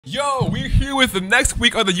Yo, we're here with the next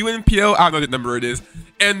week of the UNPL. I don't know what number it is.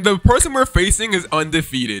 And the person we're facing is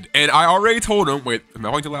undefeated. And I already told him, wait, am I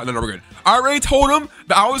going too loud? No, we're good. I already told him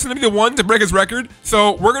that I was going to be the one to break his record.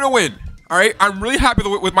 So we're going to win. All right. I'm really happy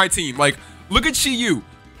with my team. Like, look at Chiyu.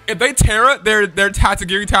 If they Terra, they're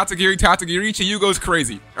Tatsugiri. Chiyu goes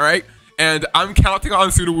crazy. All right. And I'm counting on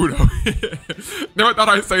Sudowoodo. Never thought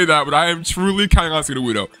I'd say that, but I am truly counting on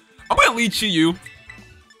Sudowoodo. I'm going to lead Chiyu.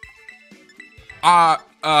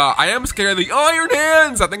 I am scared of the Iron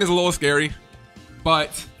Hands. I think it's a little scary,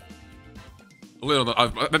 but a little.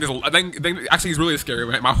 I think actually it's really scary.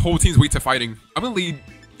 My whole team's weak to fighting. I'm gonna lead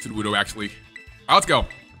Sudowoodo actually. All right, let's go.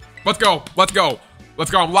 Let's go. Let's go.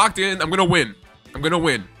 Let's go. I'm locked in. I'm gonna win. I'm gonna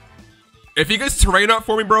win. If he gets terrain up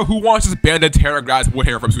for me, bro, who wants this banded Terra grass wood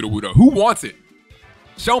hair from Sudowoodo? Who wants it?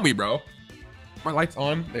 Show me, bro. My lights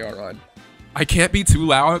on? They are on. I can't be too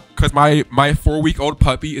loud because my 4-week-old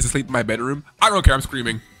puppy is asleep in my bedroom. I don't care. I'm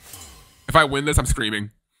screaming. If I win this, I'm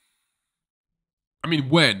screaming. I mean,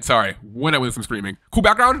 when? Sorry. When I win this, I'm screaming. Cool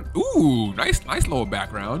background. Ooh, nice little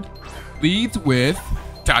background. Leads with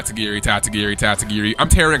Tatsugiri. I'm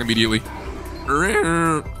tearing immediately.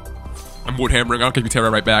 I'm wood hammering. I don't care if you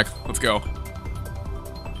tear right back. Let's go.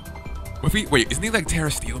 What if we, wait, isn't he like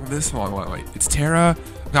Terra Steel in this? Hold on, wait. It's Terra.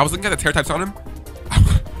 I was looking at the Terra types on him.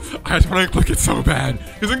 I just want to click it so bad.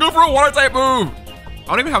 He's gonna go for a water type move. I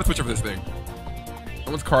don't even have a switcher for this thing.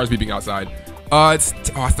 Someone's car is beeping outside. It's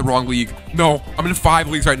the wrong league. No, I'm in 5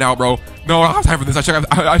 leagues right now, bro. No, I don't have time for this. I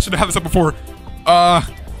should have this up before.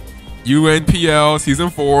 UNPL season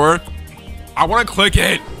 4. I want to click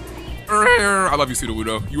it. I love you,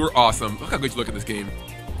 Sudowoodo. You are awesome. Look how good you look in this game.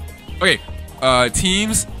 Okay,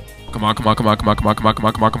 teams. Come on.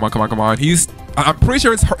 I'm pretty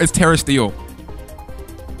sure it's Terra Steel.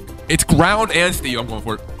 It's ground and steel. I'm going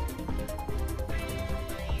for it.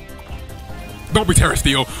 Don't be Terra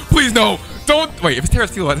Steel. Please, no. Don't. Wait, if it's Terra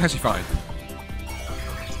Steel, that's actually fine.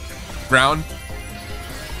 Ground.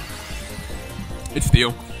 It's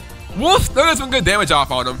steel. We'll still get some good damage off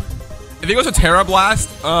on him. If he goes to Terra Blast,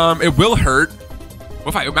 it will hurt. What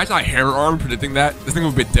if I imagine I Hammer Arm predicting that? This thing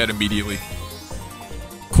would be dead immediately.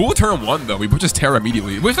 Cool turn 1, though. We put just Terra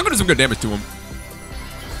immediately. We're still going to do some good damage to him.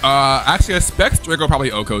 Actually, I expect Draco probably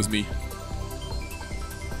Okos me.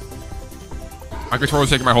 My controller's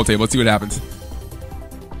taking my whole table. Let's see what happens.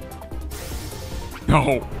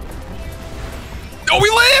 No. No, we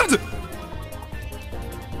lived!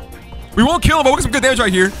 We won't kill him, but we'll get some good damage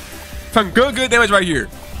right here. Some good damage right here.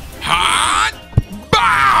 Hot!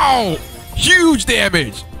 Bow! Huge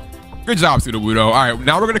damage! Good job, Sudowoodo. All right,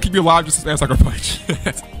 now we're going to keep you alive just to spam Sucker Punch.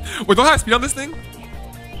 Wait, don't I have speed on this thing?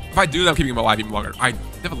 If I do, then I'm keeping him alive even longer. I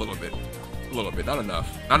have a little bit, not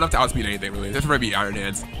enough. Not enough to outspeed anything really. That's maybe Iron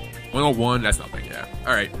Hands. 101, that's nothing. Yeah.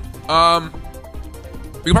 All right.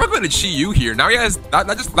 We can probably put a Chiyu here. Now he has that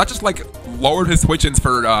just like lowered his switch-ins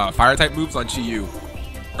for fire type moves on Chiyu,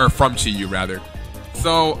 or from Chiyu rather.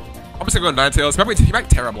 So I'm just gonna go Ninetales. He might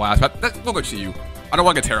Terra Blast, but we'll go Chiyu. I don't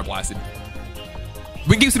want to get Terra Blasted.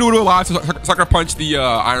 We can keep Sudowoodo alive, so Sucker Punch the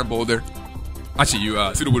Iron Boulder. Not Chiyu,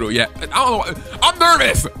 Sudowoodo. Yeah. I don't know. I'm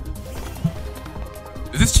nervous.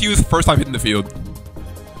 Is this Chiyu's first time hitting the field?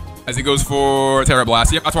 As he goes for Terra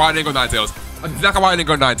Blast. Yep, that's why I didn't go Ninetales. That's exactly why I didn't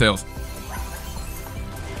go Ninetales.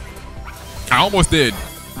 I almost did.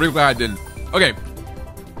 Really glad I didn't. Okay.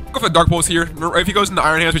 Go for the Dark Pulse here. If he goes into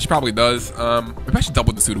Iron Hands, which he probably does, maybe I should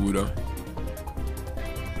double the Sudowoodo.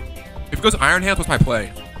 If he goes Iron Hands, what's my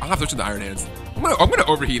play? I'll have to switch into Iron Hands. I'm gonna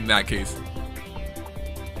overheat in that case.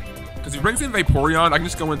 Because if he brings in Vaporeon, I can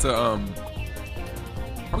just go into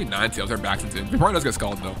probably Ninetales or Baxington. Vaporeon does get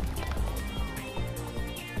scalded though.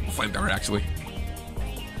 Flamethrower actually.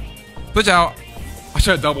 Switch out. I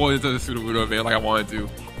should have doubled into the Sudowoodo, man, like I wanted to.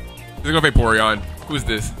 Let's go Vaporeon. Who's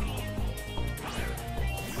this?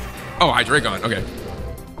 Oh, Hydreigon. Okay.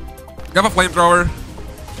 Got a Flamethrower.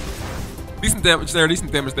 Decent damage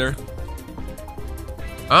there.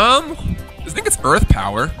 I think it's Earth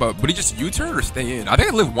Power, but would he just U-turn or stay in? I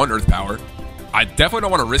think I live 1 Earth Power. I definitely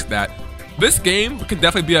don't want to risk that. This game can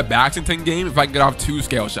definitely be a Baxington game if I can get off 2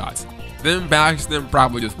 scale shots. Then Baxington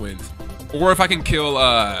probably just wins. Or if I can kill,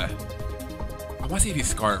 I want to see if he's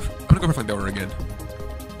Scarf. I'm going to go for Flamethrower again.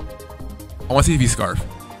 I want to see if he's Scarf.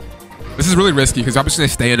 This is really risky because I'm just going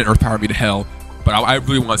to stay in and Earth Power me to hell. But I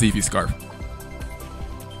really want to see if he's Scarf.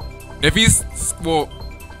 If he's, well,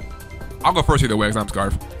 I'll go first either way because I'm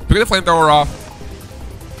Scarf. Pick the Flamethrower off.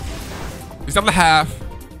 He's down to half.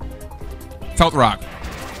 Stealth Rock.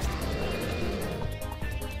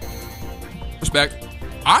 Respect.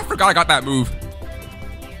 I forgot I got that move.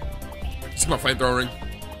 See my Flamethrowering.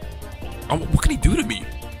 Oh, what can he do to me?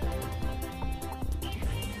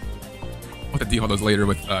 have to deal with those later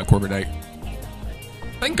with Corvin Knight.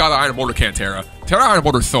 Thank God the Iron Boulder can't Terra. Terra Iron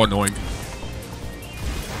Boulder is so annoying.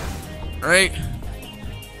 Alright.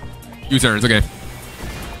 U-turns, okay.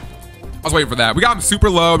 I was waiting for that. We got him super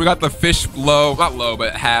low. We got the fish low. Not low,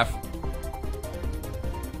 but half.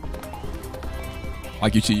 I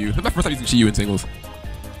like Chi-Yu. This is my first time using Chi-Yu in singles.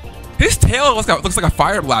 His tail looks like a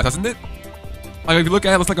fire blast, doesn't it? Like, if you look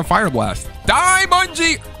at it, it looks like a fire blast. Die,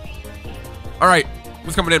 Bungie! Alright.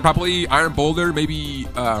 What's coming in? Probably Iron Boulder, maybe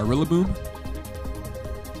Rillaboom.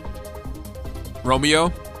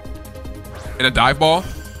 Romeo. And a dive ball.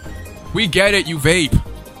 We get it, you vape.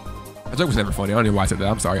 That joke was never funny. I don't know why I said that.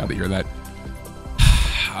 I'm sorry, I had to hear that.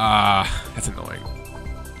 That's annoying.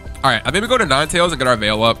 Alright, I think we go to Ninetales and get our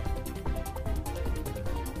Veil up.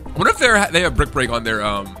 I wonder if they have Brick Break on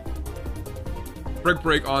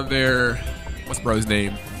their what's bro's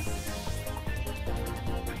name?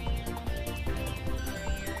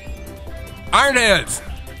 Iron Hands!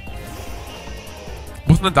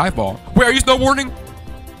 What's in the dive ball? Wait, are you snowboarding?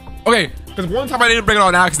 Okay, because one time I didn't bring it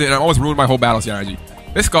on accident and I almost ruined my whole battle strategy.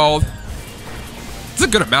 This Scald. It's a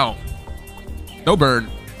good amount. No burn.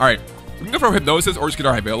 Alright. We can go for Hypnosis or just get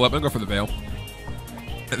our Veil up. I'm going to go for the Veil.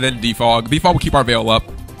 And then Defog. Defog will keep our Veil up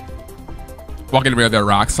while getting rid of their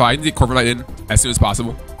rocks. So I need to get Corvin Knight in as soon as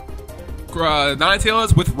possible.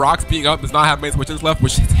 Ninetales with rocks being up does not have main switches left,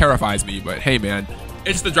 which terrifies me. But hey, man.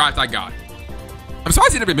 It's the draft I got. I'm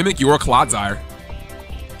surprised he didn't mimic your Clodsire.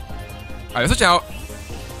 Alright, let's switch out.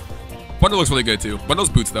 Bundle looks really good too. Bundle's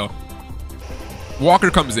boots though. Walker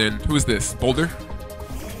comes in. Who is this? Boulder?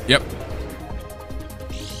 Yep.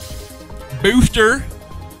 Booster.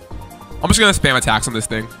 I'm just gonna spam attacks on this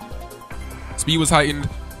thing. Speed was heightened.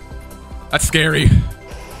 That's scary.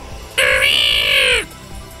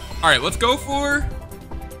 Alright, let's go for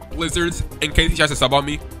Blizzards in case he tries to sub on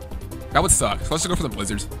me. That would suck. So let's just go for the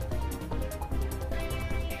Blizzards.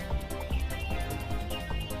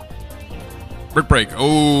 Brick Break.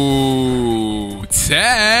 Oh,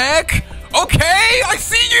 tech. Okay, I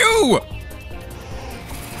see you.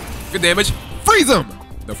 Good damage. Freeze him.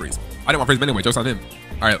 No freeze. I didn't want to freeze him anyway. Joke's on him.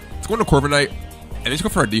 All right, let's go into Corvin Knight and let's go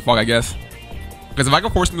for a defog, I guess. Because if I can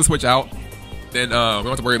force him to switch out, then we don't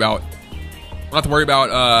have to worry about. We don't have to worry about.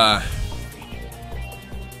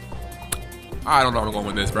 I don't know where I'm going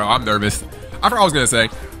with this, bro. I'm nervous. I forgot what I was gonna say.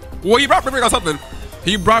 Well, he brought Brick Break on something.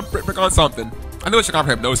 He brought Brick Break on something. I know it's a for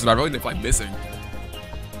Hypnosis, but I really didn't feel like missing.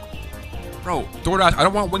 Bro, DoorDash, I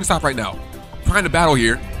don't want Wingstop right now. I'm trying to battle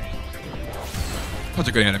here. Such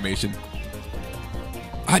a good animation.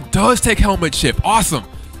 It does take helmet shift. Awesome.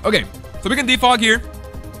 Okay, so we can defog here.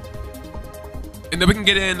 And then we can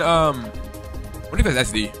get in, what if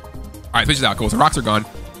it's SD? Alright, switch it out. Cool, so rocks are gone.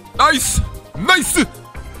 Nice! Nice!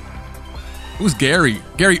 Who's Gary?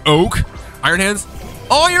 Gary Oak? Iron Hands?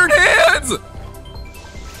 Iron Hands!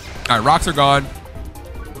 Alright, rocks are gone.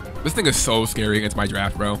 This thing is so scary against my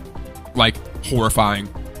draft, bro. Like, horrifying.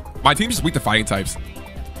 My team's just weak to fighting types.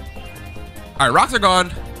 Alright, rocks are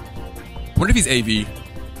gone. What if he's AV?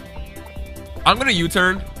 I'm gonna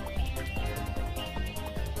U-turn.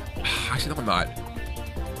 Actually, no, I'm not.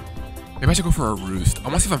 Maybe I should go for a Roost. I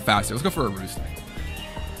want to see if I'm faster. Let's go for a Roost.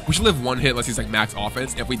 We should live one hit unless he's like max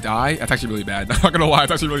offense. If we die, that's actually really bad. I'm not gonna lie,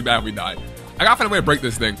 it's actually really bad if we die. I gotta find a way to break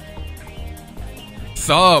this thing.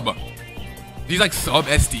 Sub. He's like sub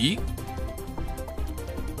SD.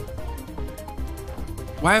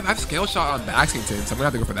 Why have I have scale shot on Baxington, so I'm gonna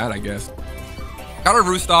have to go for that, I guess. Got a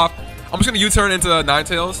Roost off. I'm just gonna U-turn into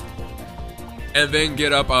Ninetales. And then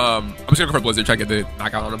get up, I'm just gonna go for Blizzard, try to get the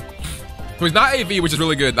knockout on him. So he's not AV, which is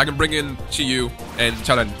really good. I can bring in Chi-Yu and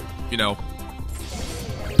try to, you know,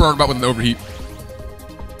 burn him up with an overheat.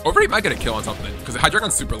 Overheat might get a kill on something, because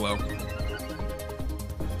Hydreigon's super low.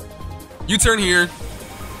 U-turn here.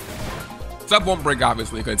 Sub won't break,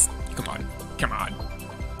 obviously, because, come on. Come on.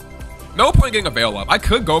 No point getting a Veil up. I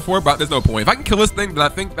could go for it, but there's no point. If I can kill this thing, then I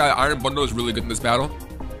think that Iron Bundle is really good in this battle.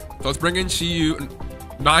 So let's bring in Chi-Yu,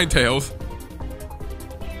 Ninetales.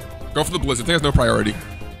 Go for the Blizzard. I think that's no priority.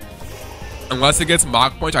 Unless it gets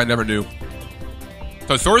Mach points, I never knew.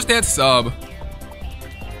 So Swords Dance sub.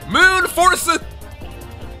 Moon Force.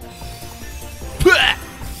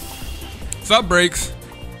 Sub breaks.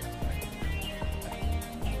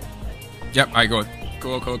 Yep, alright, go.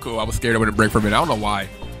 Cool. I was scared it wouldn't break for a minute. I don't know why.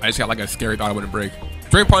 I just got like a scary thought it wouldn't break.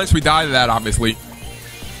 Drain Punch, we died to that, obviously.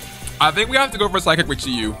 I think we have to go for Psychic with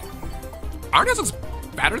Chi-Yu. Iron Hands looks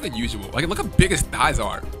better than usual. Like, look how big his thighs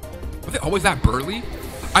are. Are they always that burly?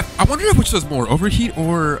 I wonder if which does more, Overheat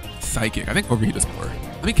or Psychic. I think Overheat does more.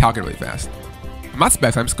 Let me calculate really fast. I'm not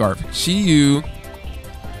Specs, I'm Scarf. Chi-Yu.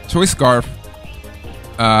 Choice Scarf.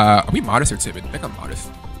 Are we modest or timid? I think I'm modest.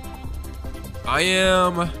 I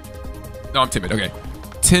am... No, I'm timid. Okay.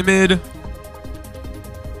 Timid.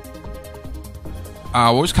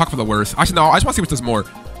 We'll just cock for the worst. Actually, no. I just want to see what does more.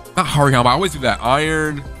 Not Hariyama. I always do that.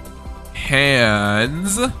 Iron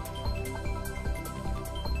Hands.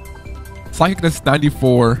 Psychic does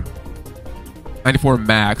 94. 94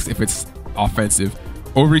 max if it's offensive.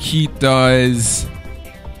 Overheat does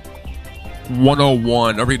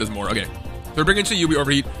 101. Overheat does more. Okay. So we're bringing Chiyu,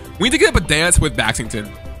 overheat. We need to get up a dance with Baxington.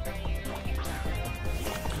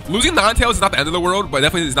 Losing Ninetales is not the end of the world, but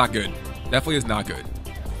definitely is not good. Definitely is not good.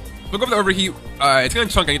 Look over the overheat. It's gonna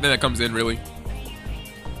chunk anything that comes in, really.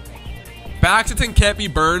 Baxington can't be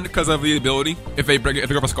burned because of the ability. If they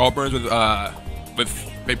go for Skull Burns with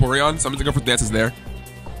Vaporeon, so I'm just gonna go for dances there.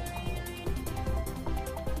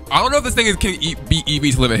 I don't know if this thing can beat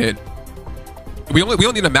EV to live a hit. We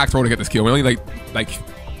don't need a max roll to get this kill. We only like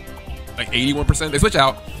 81%. They switch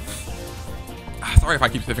out. Sorry if I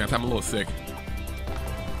keep sniffing. I'm a little sick.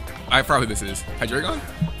 I forgot who this is. Hydreigon?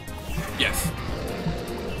 Yes.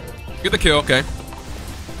 Get the kill. Okay.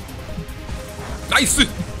 Nice. I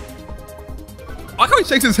like how he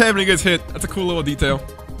shakes his head when he gets hit. That's a cool little detail.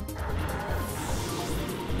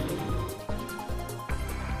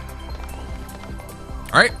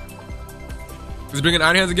 All right. Is he bringing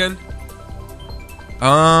Iron Hands again?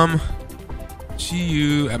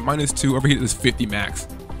 Chiyu at -2. Overheat is 50 max.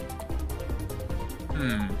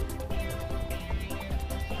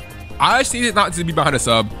 I just need it not to be behind a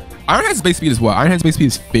sub. Iron Hands base speed is what? Iron Hands base speed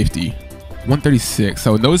is 50. 136.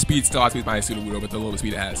 So no speed still has to be behind Sudowoodo, but the lowest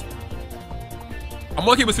speed it has. I'm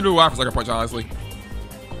gonna keep a Sudowoodo for Sucker Punch, honestly.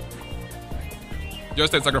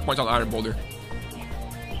 Just a Sucker Punch on Iron Boulder.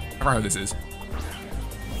 I forgot who this is.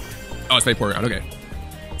 Oh, it's Vaporeon. Okay.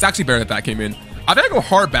 It's actually better that came in. I think I go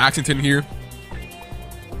hard Baxington here.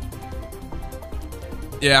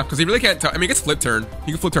 Yeah, because he really can't tell. I mean, he gets flip turn.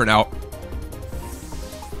 He can flip turn out.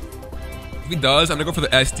 If he does, I'm going to go for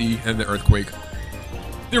the SD and the Earthquake.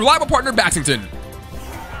 The reliable partner, Baxington.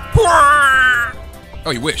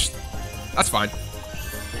 Oh, he wished. That's fine.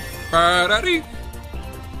 Alright,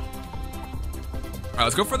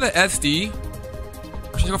 let's go for the SD.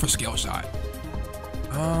 Or should I go for Scale Shot?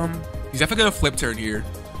 He's definitely going to flip turn here.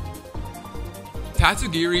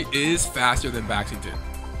 Tatsugiri is faster than Baxington.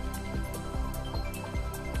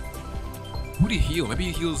 Who did he heal? Maybe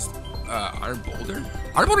he heals Iron Boulder?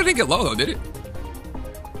 Iron Boulder didn't get low though, did it?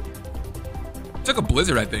 It took a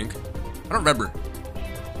Blizzard, I think. I don't remember.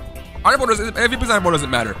 Iron Boulder doesn't, if he puts Iron Boulder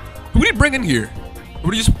doesn't matter. Who did he bring in here?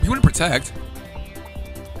 Who did he wouldn't protect?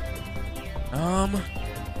 I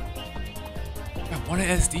want an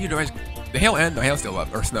SD or do I just, the hail end? No, hail's still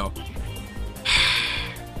up, or snow.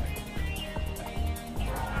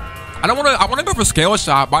 I want to go for Scale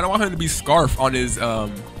Shot, but I don't want him to be Scarf on his,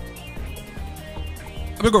 I'm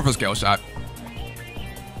gonna go for Scale Shot.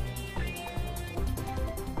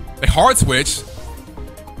 A hard switch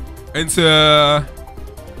into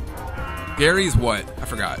Gary's what? I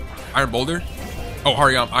forgot. Iron Boulder? Oh,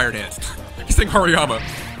 Hariyama, Iron Hands. He's saying Hariyama.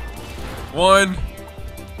 1,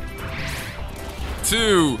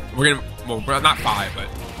 2. We're gonna, well, not 5, but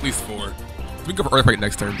at least 4. We can go for Earthquake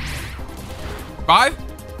next turn. 5?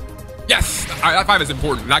 Yes! That 5 is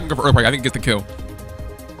important. And I can go for Earthquake. I think it gets the kill.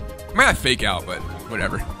 I might have Fake Out, but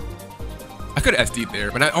whatever. I could have SD'd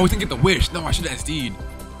there, but I always didn't get the wish. No, I should have SD'd.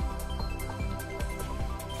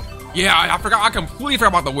 Yeah, I forgot. I completely forgot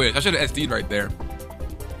about the wish. I should have SD'd right there.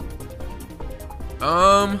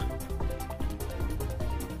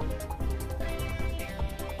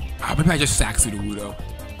 Maybe I just sack Sudowoodo.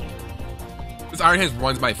 This Iron Hands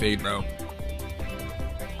runs my fade, bro.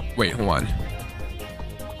 Wait, hold on.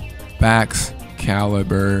 Bax,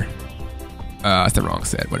 Caliber. That's the wrong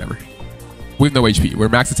set. Whatever. We have no HP. We're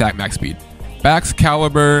max attack, max speed. Bax,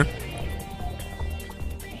 Caliber.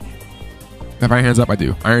 Have Iron Hands up? I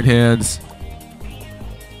do. Iron Hands.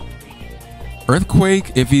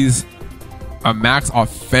 Earthquake, if he's a max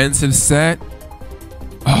offensive set.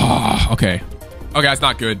 Oh, okay. Okay, that's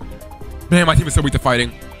not good. Man, my team is so weak to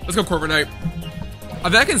fighting. Let's go Corviknight. I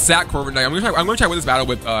think I can sack Corviknight. I'm gonna try to win this battle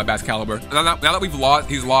with Bax Caliber. And now that we've lost,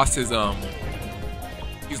 he's lost his I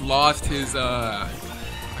forgot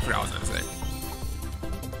what I was gonna say.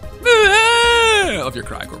 I love your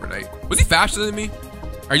cry, Corviknight. Was he faster than me?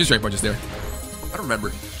 Or he just straight punches there? I don't remember.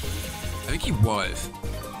 I think he was.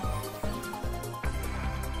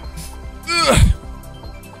 Ugh.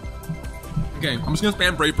 Okay, I'm just gonna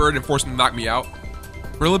spam Brave Bird and force him to knock me out.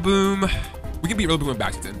 Rillaboom. We can beat Rillaboom with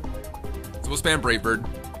Baxington. So we'll spam Brave Bird.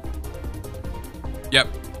 Yep.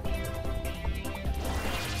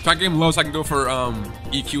 Try to get him low so I can go for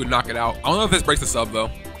EQ and knock it out. I don't know if this breaks the sub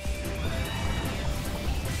though.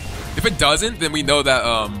 If it doesn't, then we know that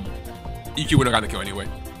EQ would have gotten the kill anyway.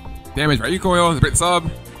 Damage by recoil, break the sub.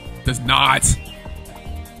 Does not.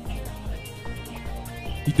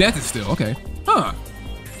 He dances still, okay. Huh.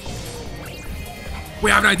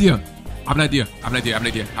 Wait, I have an idea.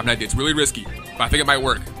 It's really risky, but I think it might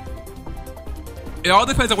work. It all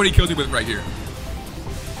depends on what he kills me with right here.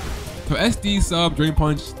 So SD, sub, drain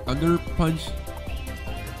punch, thunder punch.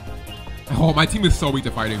 Oh, my team is so weak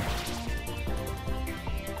to fighting.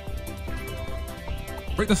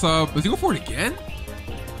 Break the sub. Does he go for it again?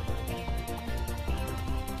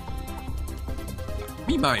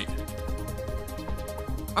 He might.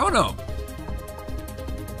 I don't know.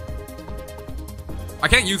 I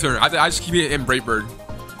can't U-turn. I just keep it in Brave Bird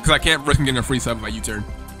because I can't risk getting a free sub if I U-turn.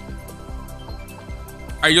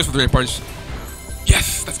 All right, you just for the drain punch.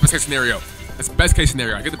 Yes, that's best case scenario. That's best case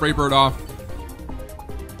scenario. I get the Brave Bird off.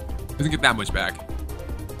 Doesn't get that much back.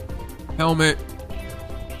 Helmet.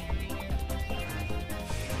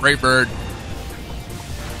 Brave Bird.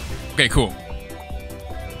 Okay, cool.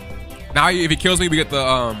 Now if he kills me, we get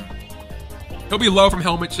the he'll be low from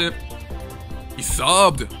helmet chip. He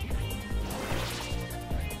subbed.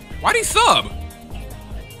 Why'd he sub? You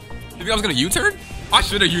think I was gonna U-turn? I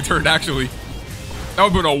should have U-turned actually. That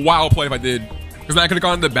would have been a wild play if I did. Because then I could have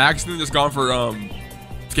gone to the back and just gone for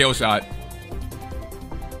scale shot.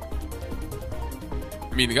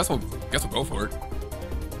 I mean, I guess we'll go for it.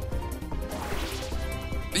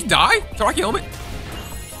 Did he die? Taraki helmet?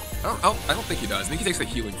 I don't think he does. I think he takes the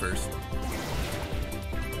healing first.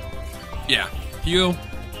 Yeah, heal,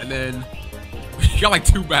 and then he got like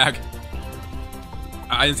 2 back.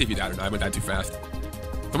 I didn't see if he died or not. I went down too fast.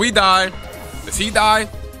 So we die. Does he die?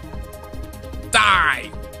 Die!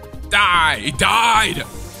 Die! He died!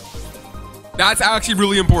 That's actually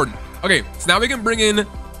really important. Okay, so now we can bring in...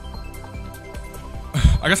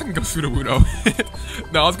 I guess I can go Sudowoodo.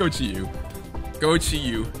 No, let's go Chi-Yu. Go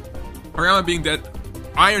Chi-Yu. Hariyama being dead...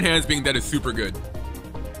 Iron Hands being dead is super good.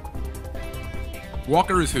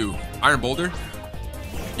 Walker is who? Iron Boulder?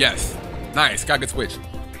 Yes. Nice. Got a good switch.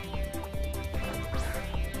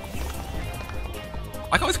 I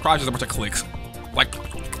like how his crotch is a bunch of clicks. Like...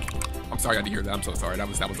 I'm sorry I had to hear that. I'm so sorry. That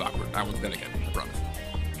was awkward. I was dead again. I promise.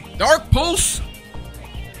 Dark Pulse!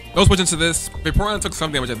 Go switch into this. Vaporeon took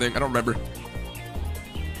some damage, I think. I don't remember.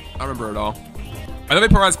 I don't remember at all. I know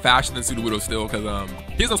Vaporeon's faster than Sudowoodo still, because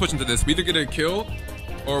he's no switch into this. We either get a kill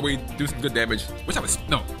or we do some good damage. Wish I was...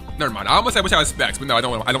 No. Never mind. I almost said wish I was Specs, but no, I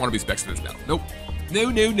don't want to be Specs in this now. Nope. No.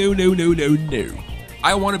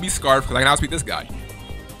 I want to be Scarf because I can outspeed this guy.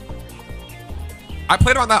 I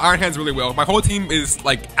played on that Iron Hands really well. My whole team is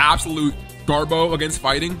like absolute garbo against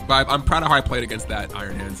fighting, but I'm proud of how I played against that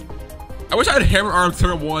Iron Hands. I wish I had Hammer Arm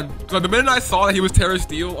turn 1. So the minute I saw that he was Terra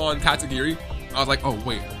Steel on Tatsugiri, I was like, oh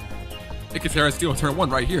wait, it could Terra Steel turn 1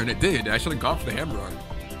 right here, and it did. And I should have gone for the Hammer Arm.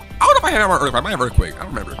 I don't know if I had Hammer Arm Earthquake. I might have Earthquake. I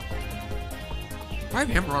don't remember. If I have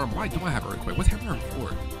Hammer Arm, why do I have Earthquake? What's Hammer Arm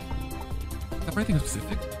for? Is that for anything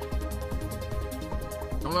specific?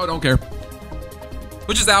 Don't know, don't care.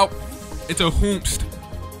 Switches out into Hoomst.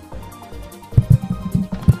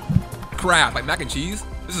 Crap, like mac and cheese?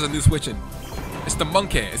 This is a new switching. It's the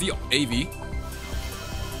monkey. Is he AV?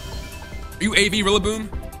 Are you AV Rillaboom?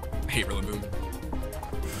 I hate Rillaboom.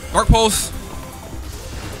 Dark Pulse.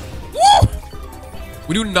 Woo!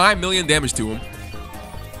 We do 9 million damage to him.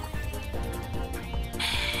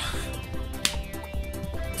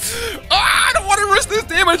 I don't want to risk this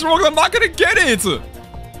damage roll because I'm not gonna get it.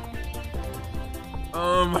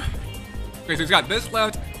 Okay, so he's got this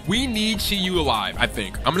left. We need Chi-Yu alive, I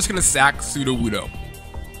think. I'm just gonna sack Sudowoodo.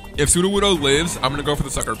 If Sudowoodo lives, I'm gonna go for the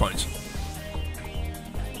Sucker Punch.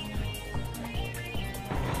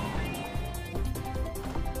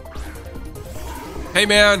 Hey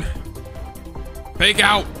man, fake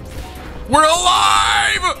out. We're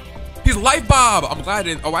alive! He's Life Bob. I'm glad I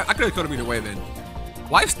didn't. Oh, I could have killed him either way then.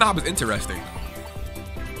 Life Snob is interesting.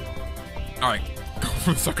 All right, go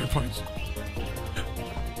for the Sucker Punch.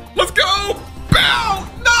 Let's go! Bow!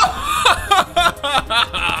 No!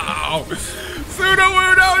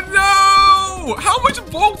 Sudowoodo, no! How much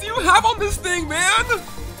bulk do you have on this thing, man?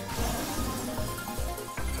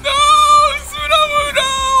 No!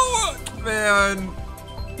 Sudowoodo! Man,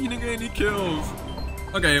 he didn't get any kills.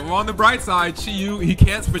 Okay, well on the bright side, Chi-Yu, he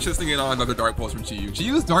can't switch this thing in on another Dark Pulse from Chi-Yu.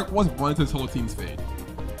 Chi-Yu's Dark Pulse runs his whole team's fade.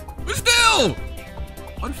 But still!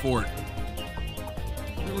 Unfort.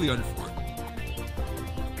 Really unfort.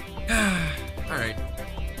 Alright.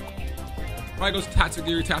 Probably goes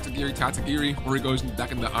Tatsugiri, where he goes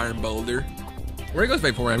back into Iron Boulder. Where he goes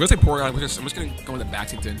Vaporeon. I'm gonna say Porygon. I'm just gonna go into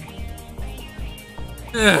Baxington.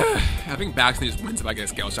 I think Baxington just wins if I get a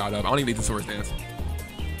Scale Shot up. I don't even need the Sword Stance.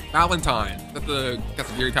 Valentine. That's the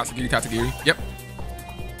Tatsugiri. Yep.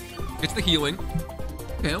 It's the healing.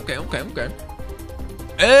 Okay.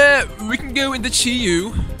 We can go into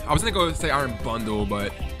Chiyu. I was gonna go say Iron Bundle,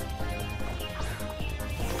 but I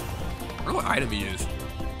don't know what item he is.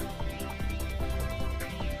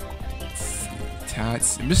 Let's see.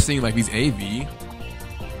 Tats. I'm just seeing like these AV.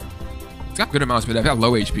 It's got good amounts, but I've got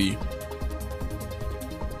low HP.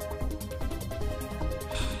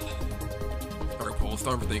 Dark Pulse.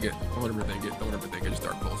 Don't overthink it. Don't overthink it. Just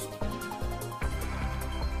Dark Pulse.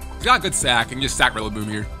 He's got a good sack. You can just sack Rillaboom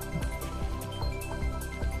here.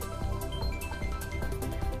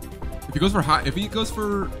 If he goes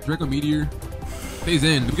for Draco Meteor, stays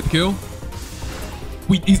in. Do we get the kill?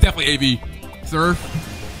 He's definitely AV. Surf.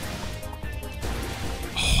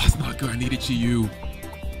 Oh, that's not good. I needed Chiyu.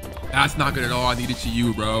 That's not good at all. I needed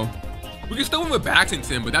Chiyu, bro. We can still win with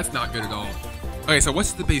Baxington, but that's not good at all. Okay, so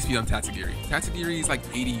what's the base speed on Tatsugiri? Tatsugiri is like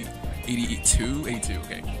 82,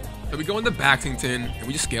 okay. So we go into Baxington, and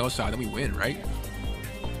we just scale shot, and we win, right?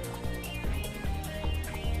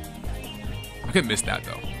 I could miss that,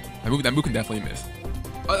 though. That move can definitely miss.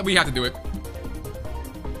 We have to do it.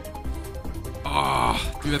 Oh,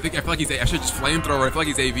 dude, I feel like he's I should just flamethrower. I feel like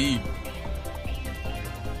he's AV.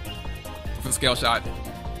 For the scale shot.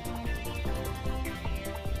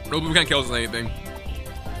 Rillaboom can't kill us with anything.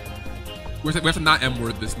 We have to not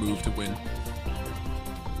M-word this move to win.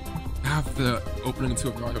 I have the opening to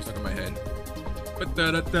a Naruto stuck in my head.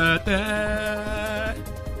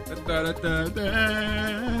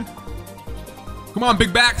 Come on,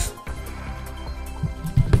 big backs.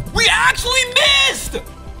 We actually missed!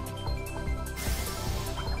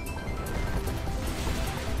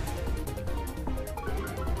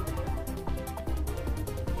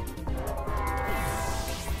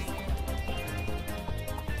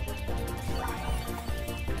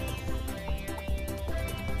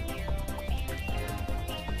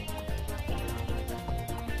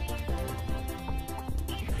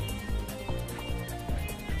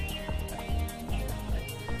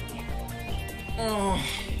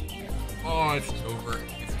 Oh, it's over.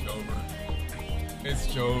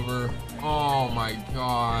 It's over. Oh my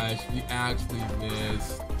gosh, we actually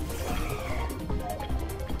missed.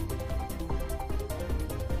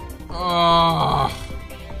 Oh.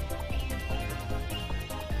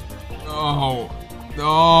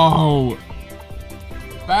 No.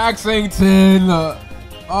 Baxington.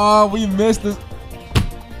 Oh, we missed this.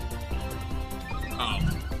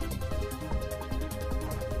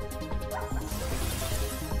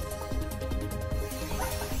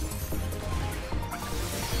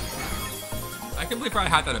 I can't believe I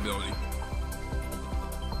had that ability.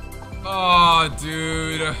 Oh,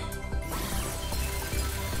 dude.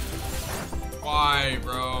 Why,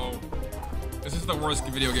 bro? This is the worst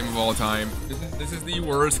video game of all time. This is the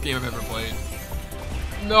worst game I've ever played.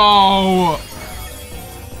 No.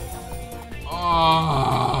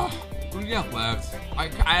 Oh. What do we got left? I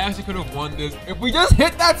actually could have won this. If we just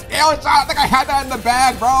hit that scale shot, I think I had that in the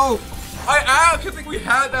bag, bro. I actually think we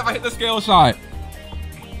had that if I hit the scale shot.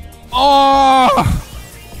 Oh!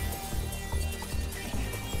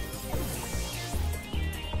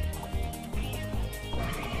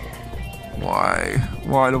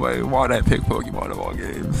 Why did I pick Pokemon of all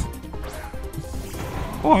games?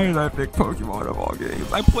 Why did I pick Pokemon of all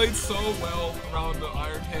games? I played so well around the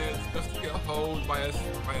Iron Hands just to get hosed by a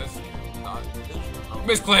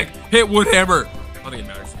misclick. Hit Woodhammer. I don't think it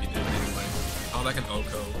matters if he did anyway. Oh, that can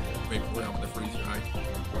Oko. Maybe we're out with the freeze dry.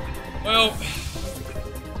 Well,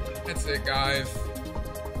 that's it, guys.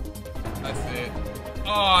 That's it.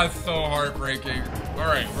 Oh, it's so heartbreaking. All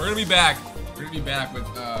right, we're gonna be back. We're gonna be back with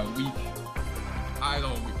week. I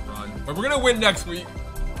don't know week run, but we're gonna win next week.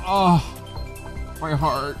 Oh, my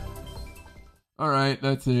heart. All right,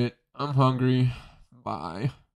 that's it. I'm hungry. Bye.